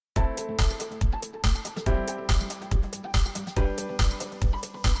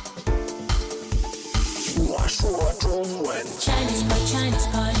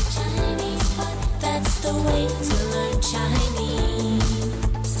the way to learn Chinese.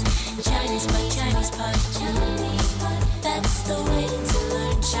 ChinesePod, ChinesePod, ChinesePod. That's the way to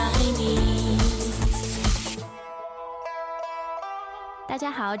learn Chinese. 大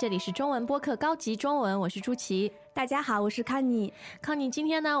家好，这里是中文播客高级中文，我是朱琪。大家好，我是康妮。康妮，今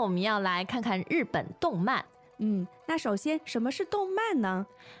天呢，我们要来看看日本动漫。那首先什么是动漫呢？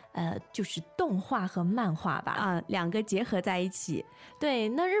就是动画和漫画吧。两个结合在一起。对，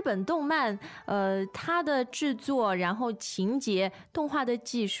那日本动漫，它的制作，然后情节、动画的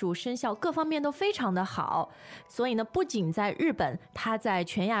技术、声效各方面都非常的好，所以呢，不仅在日本，它在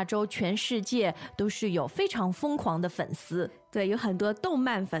全亚洲、全世界都是有非常疯狂的粉丝。对，有很多动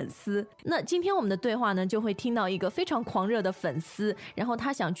漫粉丝。那今天我们的对话呢，就会听到一个非常狂热的粉丝，然后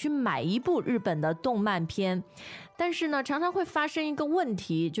他想去买一部日本的动漫片，但是呢，常常会发生一个问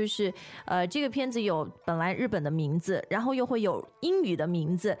题，就是这个片子有本来日本的名字，然后又会有英语的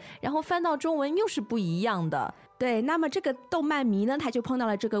名字，然后翻到中文又是不一样的。对，那么这个动漫迷呢，他就碰到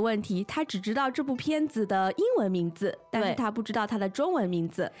了这个问题，他只知道这部片子的英文名字，但是他不知道它的中文名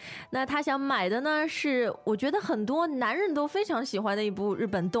字。那他想买的呢，是我觉得很多男人都非常喜欢的一部日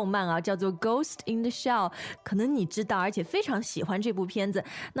本动漫啊，叫做《Ghost in the Shell》，可能你知道，而且非常喜欢这部片子，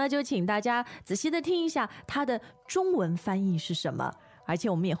那就请大家仔细的听一下它的中文翻译是什么，而且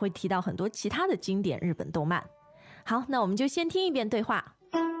我们也会提到很多其他的经典日本动漫。好，那我们就先听一遍对话。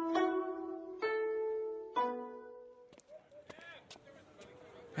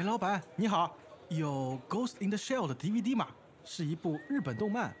哎，老板你好，有《Ghost in the Shell》的 DVD 吗？是一部日本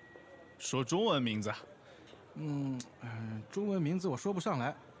动漫。说中文名字？中文名字我说不上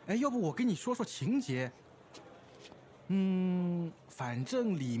来。哎，要不我跟你说说情节？反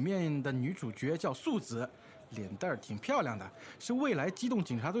正里面的女主角叫素子，脸蛋儿挺漂亮的，是未来机动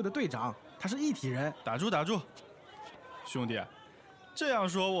警察队的队长，她是一体人。打住，兄弟，这样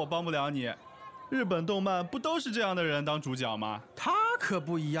说我帮不了你。日本动漫不都是这样的人当主角吗？他可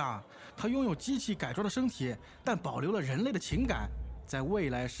不一样，他拥有机器改装的身体，但保留了人类的情感。在未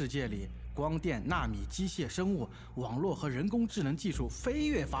来世界里，光电、纳米、机械生物、网络和人工智能技术飞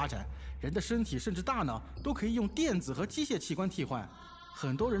跃发展，人的身体甚至大脑都可以用电子和机械器官替换。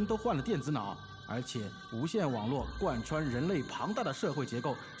很多人都换了电子脑，而且无线网络贯穿人类庞大的社会结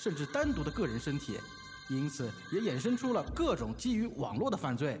构，甚至单独的个人身体，因此也衍生出了各种基于网络的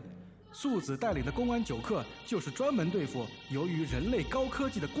犯罪。素子带领的公安9课就是专门对付由于人类高科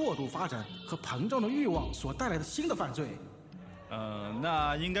技的过度发展和膨胀的欲望所带来的新的犯罪。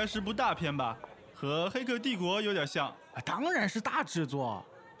那应该是部大片吧，和《黑客帝国》有点像。当然是大制作，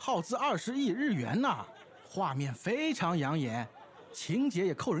耗资20亿日元呢，画面非常养眼，情节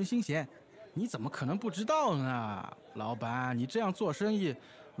也扣人心弦。你怎么可能不知道呢？老板，你这样做生意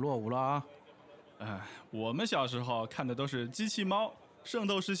落伍了啊！我们小时候看的都是机器猫、圣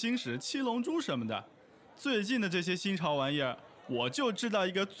斗士星矢、七龙珠什么的，最近的这些新潮玩意儿，我就知道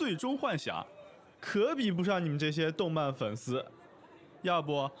一个最终幻想，可比不上你们这些动漫粉丝。要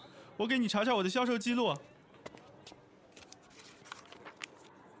不我给你查查我的销售记录。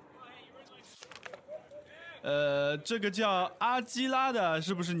这个叫阿基拉的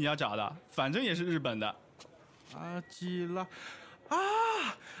是不是你要找的？反正也是日本的。阿基拉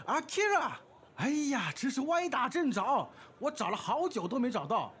阿基拉，哎呀，真是歪打正着，我找了好久都没找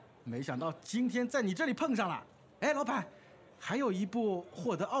到，没想到今天在你这里碰上了。哎，老板，还有一部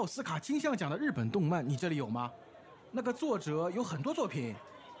获得奥斯卡金像奖的日本动漫，你这里有吗？那个作者有很多作品。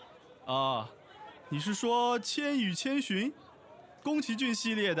你是说《千与千寻》？宫崎骏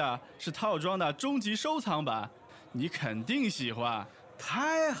系列的是套装的终极收藏版，你肯定喜欢。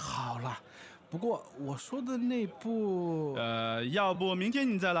太好了，不过我说的那部……要不明天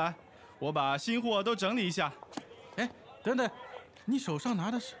你再来，我把新货都整理一下。哎，等等，你手上拿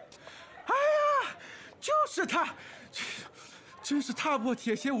的是……哎呀，就是它！真是踏破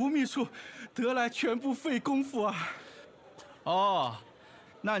铁鞋无觅处，得来全不费功夫啊！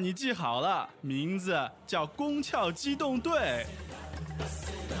那你记好了，名字叫宫壳机动队。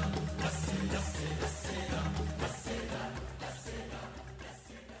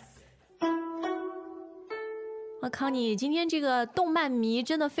康妮，今天这个动漫迷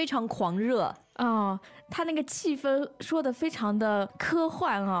真的非常狂热他那个气氛说的非常的科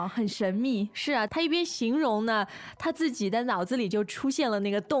幻很神秘。是啊，他一边形容呢，他自己的脑子里就出现了那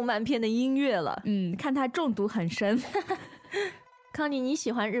个动漫片的音乐了。看他中毒很深。康妮，你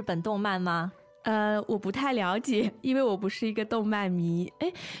喜欢日本动漫吗？我不太了解，因为我不是一个动漫迷。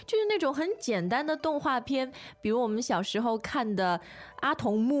就是那种很简单的动画片，比如我们小时候看的阿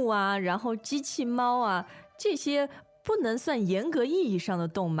童木啊，然后机器猫啊，这些不能算严格意义上的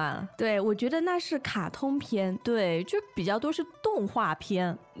动漫。对，我觉得那是卡通片。对，就比较多是动画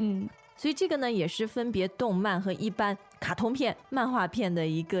片。所以这个呢也是分别动漫和一般卡通片、漫画片的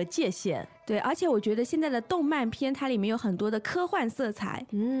一个界限。对，而且我觉得现在的动漫片它里面有很多的科幻色彩，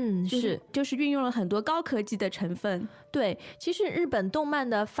就是运用了很多高科技的成分。对，其实日本动漫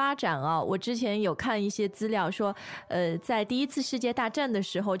的发展啊，我之前有看一些资料说，在第一次世界大战的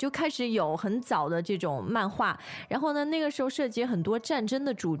时候就开始有很早的这种漫画，然后呢，那个时候涉及很多战争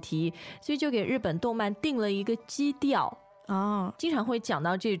的主题，所以就给日本动漫定了一个基调。经常会讲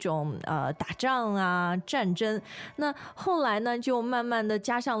到这种打仗啊、战争。那后来呢，就慢慢的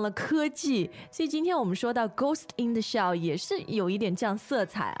加上了科技，所以今天我们说到《Ghost in the Shell》也是有一点这样色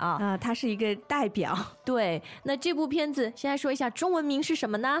彩啊。它是一个代表。对，那这部片子现在说一下中文名是什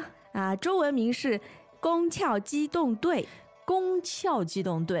么呢？中文名是《宫壳机动队》。宫壳机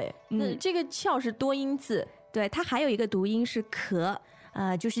动队，这个壳是多音字，对，它还有一个读音是壳，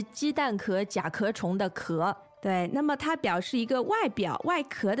就是鸡蛋壳、甲壳虫的壳。对，那么它表示一个外表外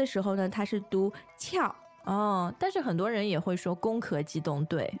壳的时候呢，它是读壳。但是很多人也会说攻壳机动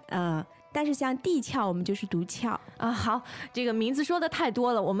队。但是像地壳我们就是读壳好，这个名字说的太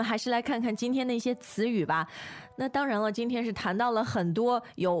多了，我们还是来看看今天的一些词语吧。那当然了，今天是谈到了很多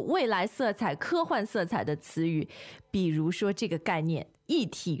有未来色彩、科幻色彩的词语，比如说这个概念一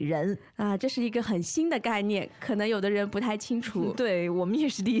体人这是一个很新的概念，可能有的人不太清楚。对，我们也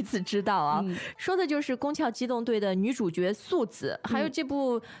是第一次知道啊。说的就是宫壳机动队的女主角素子，还有这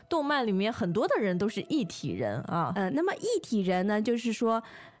部动漫里面很多的人都是一体人啊。那么一体人呢，就是说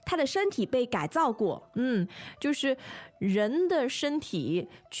他的身体被改造过，就是人的身体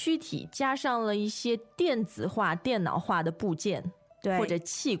躯体加上了一些电子化、电脑化的部件，对，或者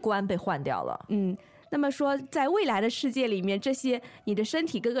器官被换掉了。那么说在未来的世界里面，这些你的身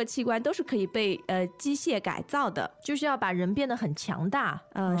体各个器官都是可以被机械改造的，就是要把人变得很强大，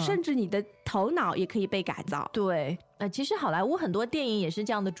甚至你的头脑也可以被改造。对，其实好莱坞很多电影也是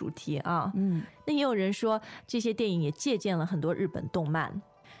这样的主题啊。那也有人说这些电影也借鉴了很多日本动漫。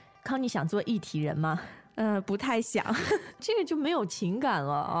康，你想做一体人吗？不太想，这个就没有情感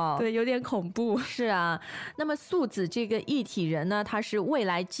了啊。对，有点恐怖。是啊，那么素子这个一体人呢，他是未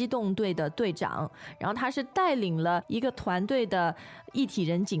来机动队的队长，然后他是带领了一个团队的一体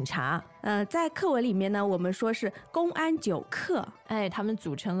人警察。在课文里面呢，我们说是公安9课，他们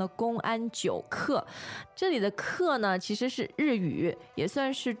组成了公安9课。这里的课呢，其实是日语，也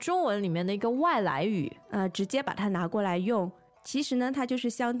算是中文里面的一个外来语。直接把它拿过来用，其实呢，它就是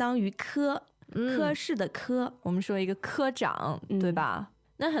相当于科。科室的科，我们说一个科长，对吧？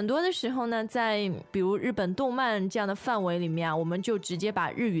那很多的时候呢，在比如日本动漫这样的范围里面我们就直接把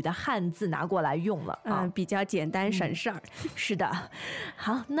日语的汉字拿过来用了比较简单省事儿。是的。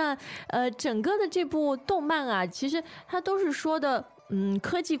好，那整个的这部动漫啊，其实它都是说的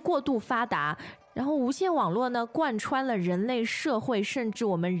科技过度发达，然后无线网络呢贯穿了人类社会，甚至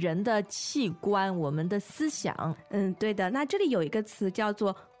我们人的器官、我们的思想。对的。那这里有一个词叫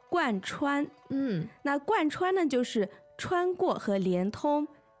做贯穿，那贯穿呢就是穿过和连通，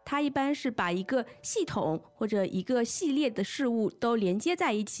它一般是把一个系统或者一个系列的事物都连接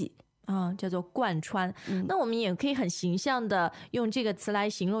在一起叫做贯穿。那我们也可以很形象的用这个词来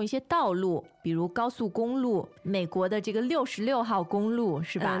形容一些道路，比如高速公路，美国的这个66号公路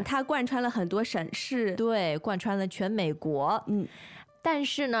是吧？它贯穿了很多省市，对，贯穿了全美国。但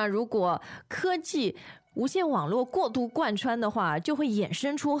是呢，如果科技无线网络过度贯穿的话，就会衍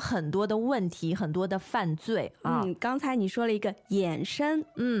生出很多的问题，很多的犯罪刚才你说了一个衍生，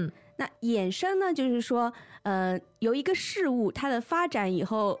那衍生呢，就是说由一个事物它的发展以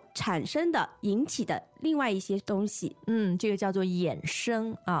后产生的引起的另外一些东西，这个叫做衍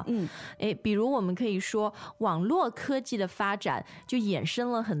生比如我们可以说网络科技的发展就衍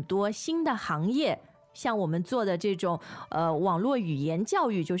生了很多新的行业，像我们做的这种网络语言教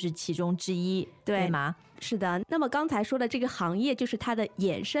育就是其中之一，对吗？是的。那么刚才说的这个行业就是它的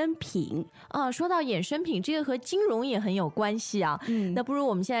衍生品说到衍生品，这个和金融也很有关系啊。那不如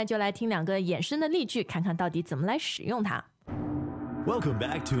我们现在就来听2个衍生的例句，看看到底怎么来使用它。 Welcome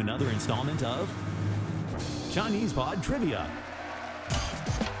back to another installment of ChinesePod Trivia.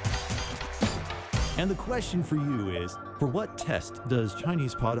 And the question for you is, for what test does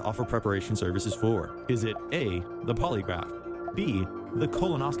ChinesePod offer preparation services for? Is it A, the polygraph, B, the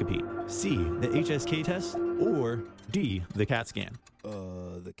colonoscopy, C, the HSK test, or D, the CAT scan?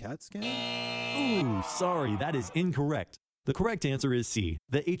 The CAT scan? Ooh, sorry, that is incorrect. The correct answer is C,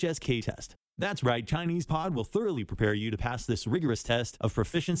 the HSK test. That's right, ChinesePod will thoroughly prepare you to pass this rigorous test of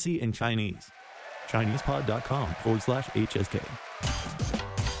proficiency in Chinese. ChinesePod.com/HSK.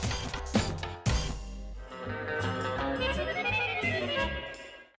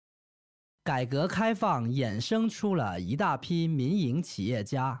 改革开放衍生出了一大批民营企业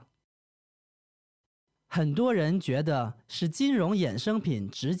家，很多人觉得是金融衍生品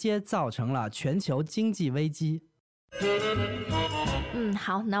直接造成了全球经济危机。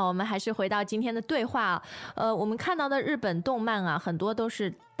好，那我们还是回到今天的对话。我们看到的日本动漫啊，很多都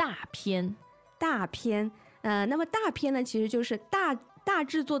是大片。那么大片呢，其实就是大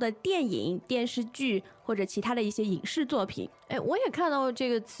制作的电影、电视剧或者其他的一些影视作品。我也看到这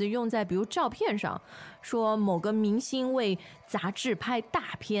个词用在比如照片上，说某个明星为杂志拍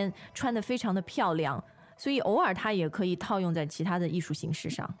大片，穿得非常的漂亮。所以偶尔它也可以套用在其他的艺术形式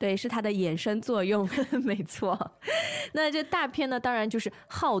上，对，是它的衍生作用，没错。那这大片呢，当然就是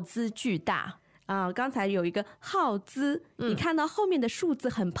耗资巨大啊。刚才有一个耗资，你看到后面的数字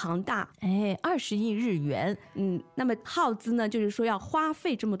很庞大，20亿日元。那么耗资呢，就是说要花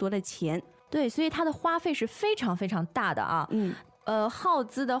费这么多的钱，对，所以它的花费是非常非常大的啊。耗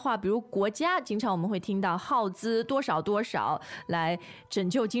资的话，比如国家经常我们会听到耗资多少多少来拯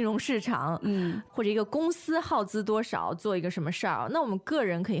救金融市场，或者一个公司耗资多少做一个什么事儿。那我们个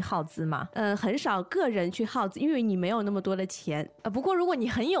人可以耗资吗？很少个人去耗资，因为你没有那么多的钱。不过如果你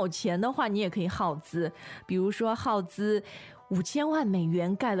很有钱的话，你也可以耗资，比如说耗资5000万美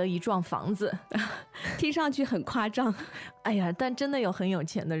元盖了一幢房子，听上去很夸张。哎呀，但真的有很有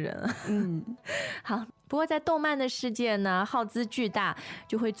钱的人。好。不过在动漫的世界呢，耗资巨大，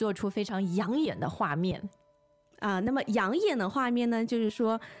就会做出非常养眼的画面啊。那么养眼的画面呢，就是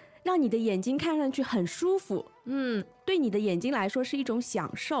说让你的眼睛看上去很舒服，对你的眼睛来说是一种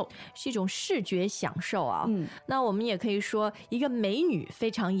享受，是一种视觉享受啊。那我们也可以说一个美女非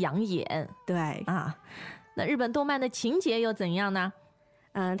常养眼，对啊。那日本动漫的情节又怎样呢？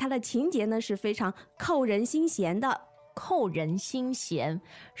它的情节呢是非常扣人心弦的。扣人心弦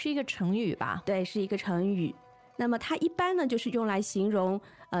是一个成语吧？对，是一个成语。那么它一般呢就是用来形容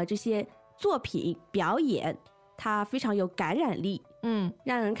这些作品表演，它非常有感染力，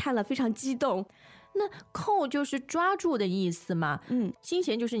让人看了非常激动。那扣就是抓住的意思嘛，心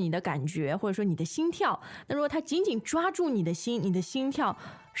弦就是你的感觉或者说你的心跳。那如果它紧紧抓住你的心，你的心跳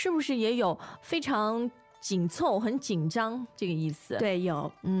是不是也有非常紧凑、很紧张这个意思？对，有，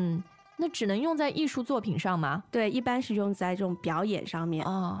那只能用在艺术作品上吗？对，一般是用在这种表演上面。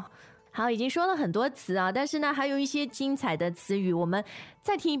好，已经说了很多词啊，但是呢，还有一些精彩的词语，我们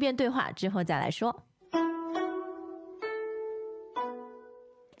再听一遍对话之后再来说。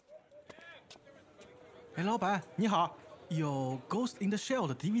老板你好，有《Ghost in the Shell》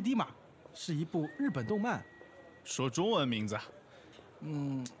的 DVD 吗？是一部日本动漫。说中文名字？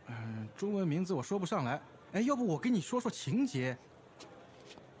中文名字我说不上来。要不我跟你说说情节。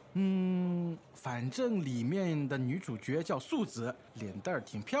反正里面的女主角叫素子，脸蛋儿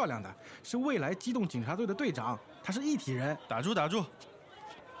挺漂亮的，是未来机动警察队的队长，她是一体人。打住，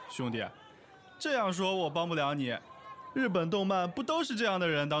兄弟，这样说我帮不了你。日本动漫不都是这样的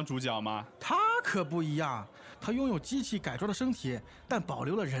人当主角吗？他可不一样，他拥有机器改装的身体，但保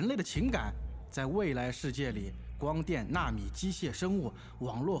留了人类的情感。在未来世界里，光电、纳米、机械生物、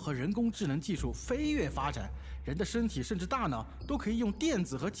网络和人工智能技术飞跃发展，人的身体甚至大脑都可以用电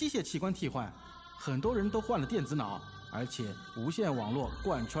子和机械器官替换。很多人都换了电子脑，而且无线网络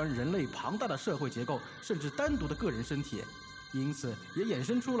贯穿人类庞大的社会结构，甚至单独的个人身体，因此也衍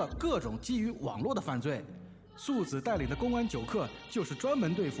生出了各种基于网络的犯罪。素子带领的公安9课就是专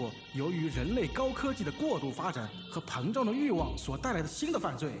门对付由于人类高科技的过度发展和膨胀的欲望所带来的新的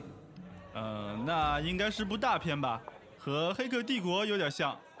犯罪。那应该是部大片吧，和《黑客帝国》有点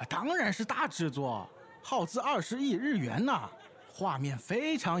像。当然是大制作，耗资20亿日元呢，画面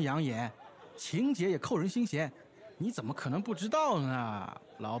非常养眼，情节也扣人心弦，你怎么可能不知道呢？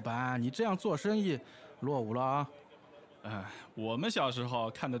老板，你这样做生意落伍了啊！我们小时候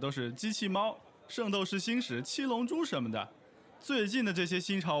看的都是机器猫、圣斗士星矢、七龙珠什么的，最近的这些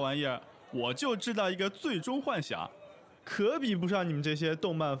新潮玩意儿，我就知道一个最终幻想，可比不上你们这些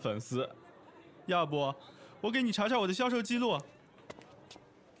动漫粉丝。要不我给你查查我的销售记录。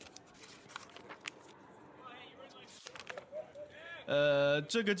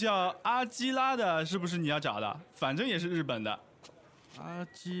这个叫阿基拉的，是不是你要找的？反正也是日本的。阿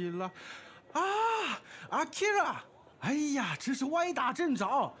基拉，阿基拉，哎呀，真是歪打正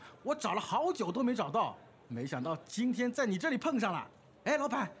着，我找了好久都没找到，没想到今天在你这里碰上了。老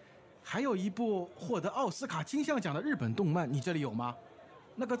板，还有一部获得奥斯卡金像奖的日本动漫，你这里有吗？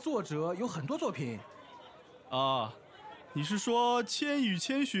那个作者有很多作品。你是说《千与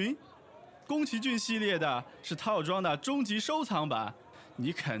千寻》？宫崎骏系列的是套装的终极收藏版，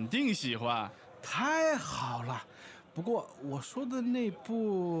你肯定喜欢。太好了，不过我说的那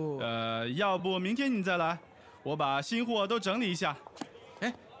部……要不明天你再来，我把新货都整理一下。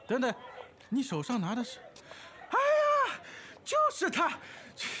等等，你手上拿的是……哎呀，就是它，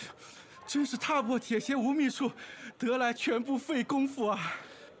真是踏破铁鞋无觅处，得来全不费功夫啊！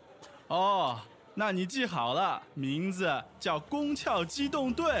哦，那你记好了，名字叫宫壳机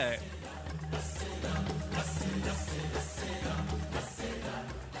动队。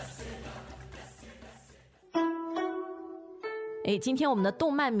今天我们的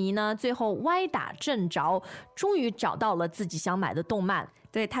动漫迷呢，最后歪打正着，终于找到了自己想买的动漫。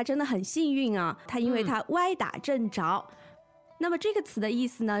对，他真的很幸运啊，他因为他歪打正着。那么这个词的意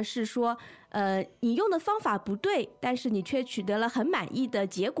思呢，是说，你用的方法不对，但是你却取得了很满意的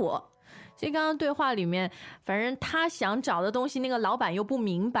结果。所以刚刚对话里面，反正他想找的东西，那个老板又不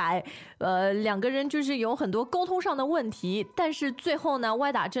明白，两个人就是有很多沟通上的问题，但是最后呢，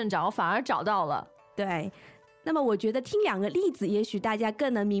歪打正着，反而找到了。对。那么我觉得听两个例子，也许大家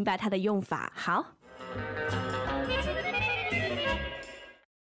更能明白它的用法。好，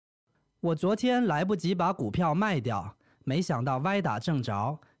我昨天来不及把股票卖掉，没想到歪打正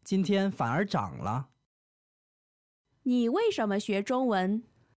着，今天反而涨了。你为什么学中文？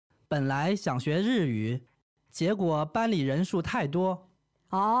本来想学日语，结果班里人数太多。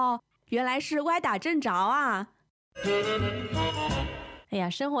哦，原来是歪打正着啊。哎呀，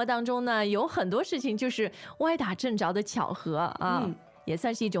生活当中呢，有很多事情就是歪打正着的巧合啊，也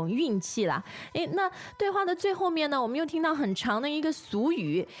算是一种运气啦。那对话的最后面呢，我们又听到很长的一个俗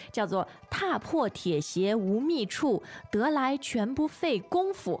语，叫做“踏破铁鞋无觅处，得来全不费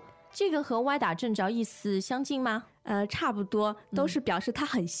功夫”。这个和歪打正着意思相近吗？差不多，都是表示他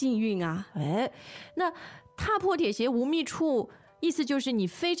很幸运啊。那踏破铁鞋无觅处，意思就是你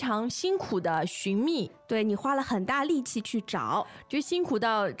非常辛苦的寻觅，对，你花了很大力气去找，就辛苦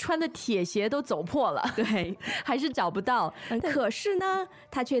到穿的铁鞋都走破了，对，还是找不到。可是呢，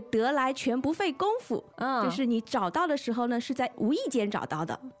他却得来全不费功夫，就是你找到的时候呢，是在无意间找到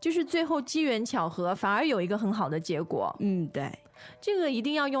的，就是最后机缘巧合，反而有一个很好的结果。对，这个一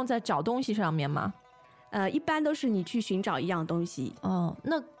定要用在找东西上面吗？一般都是你去寻找一样东西。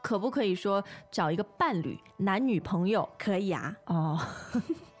那可不可以说找一个伴侣，男女朋友？可以啊。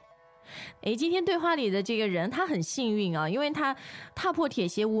今天对话里的这个人他很幸运啊，因为他踏破铁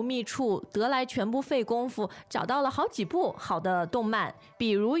鞋无觅处，得来全不费功夫，找到了好几部好的动漫，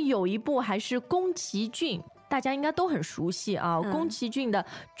比如有一部还是宫崎骏，大家应该都很熟悉啊，宫崎骏的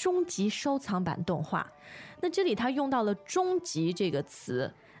终极收藏版动画。那这里他用到了终极这个词。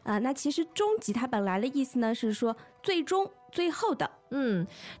那其实终极它本来的意思呢是说最终最后的，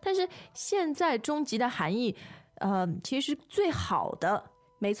但是现在终极的含义，其实是最好的，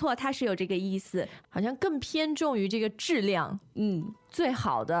没错，它是有这个意思，好像更偏重于这个质量，最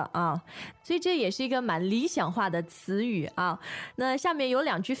好的啊，所以这也是一个蛮理想化的词语啊。那下面有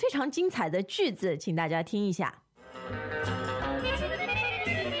2句非常精彩的句子，请大家听一下。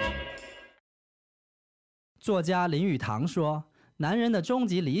作家林语堂说，男人的终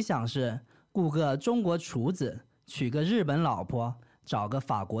极理想是雇个中国厨子，娶个日本老婆，找个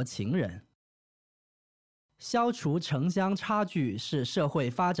法国情人。消除城乡差距是社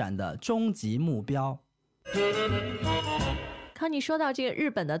会发展的终极目标。康妮说到这个日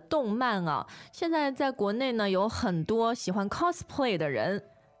本的动漫啊，现在在国内呢有很多喜欢 cosplay 的人，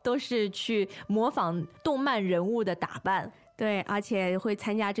都是去模仿动漫人物的打扮。对，而且会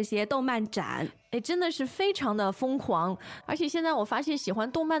参加这些动漫展，真的是非常的疯狂。而且现在我发现喜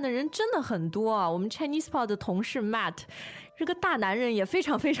欢动漫的人真的很多啊。我们 ChinesePod 的同事 Matt 这个大男人也非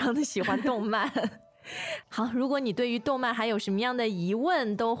常非常的喜欢动漫。好，如果你对于动漫还有什么样的疑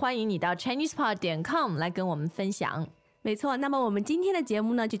问，都欢迎你到 ChinesePod.com 来跟我们分享。没错，那么我们今天的节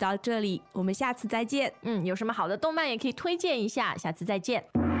目呢就到这里，我们下次再见。有什么好的动漫也可以推荐一下，下次再见。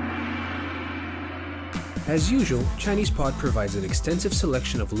As usual, ChinesePod provides an extensive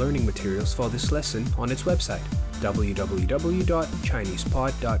selection of learning materials for this lesson on its website,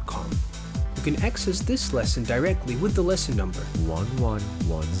 www.chinesepod.com. You can access this lesson directly with the lesson number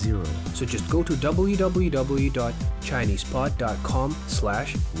 1110. So just go to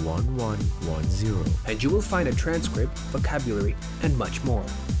www.chinesepod.com/1110 and you will find a transcript, vocabulary, and much more.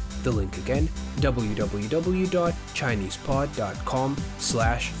 The link again,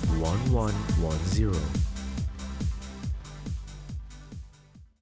 www.chinesepod.com/1110.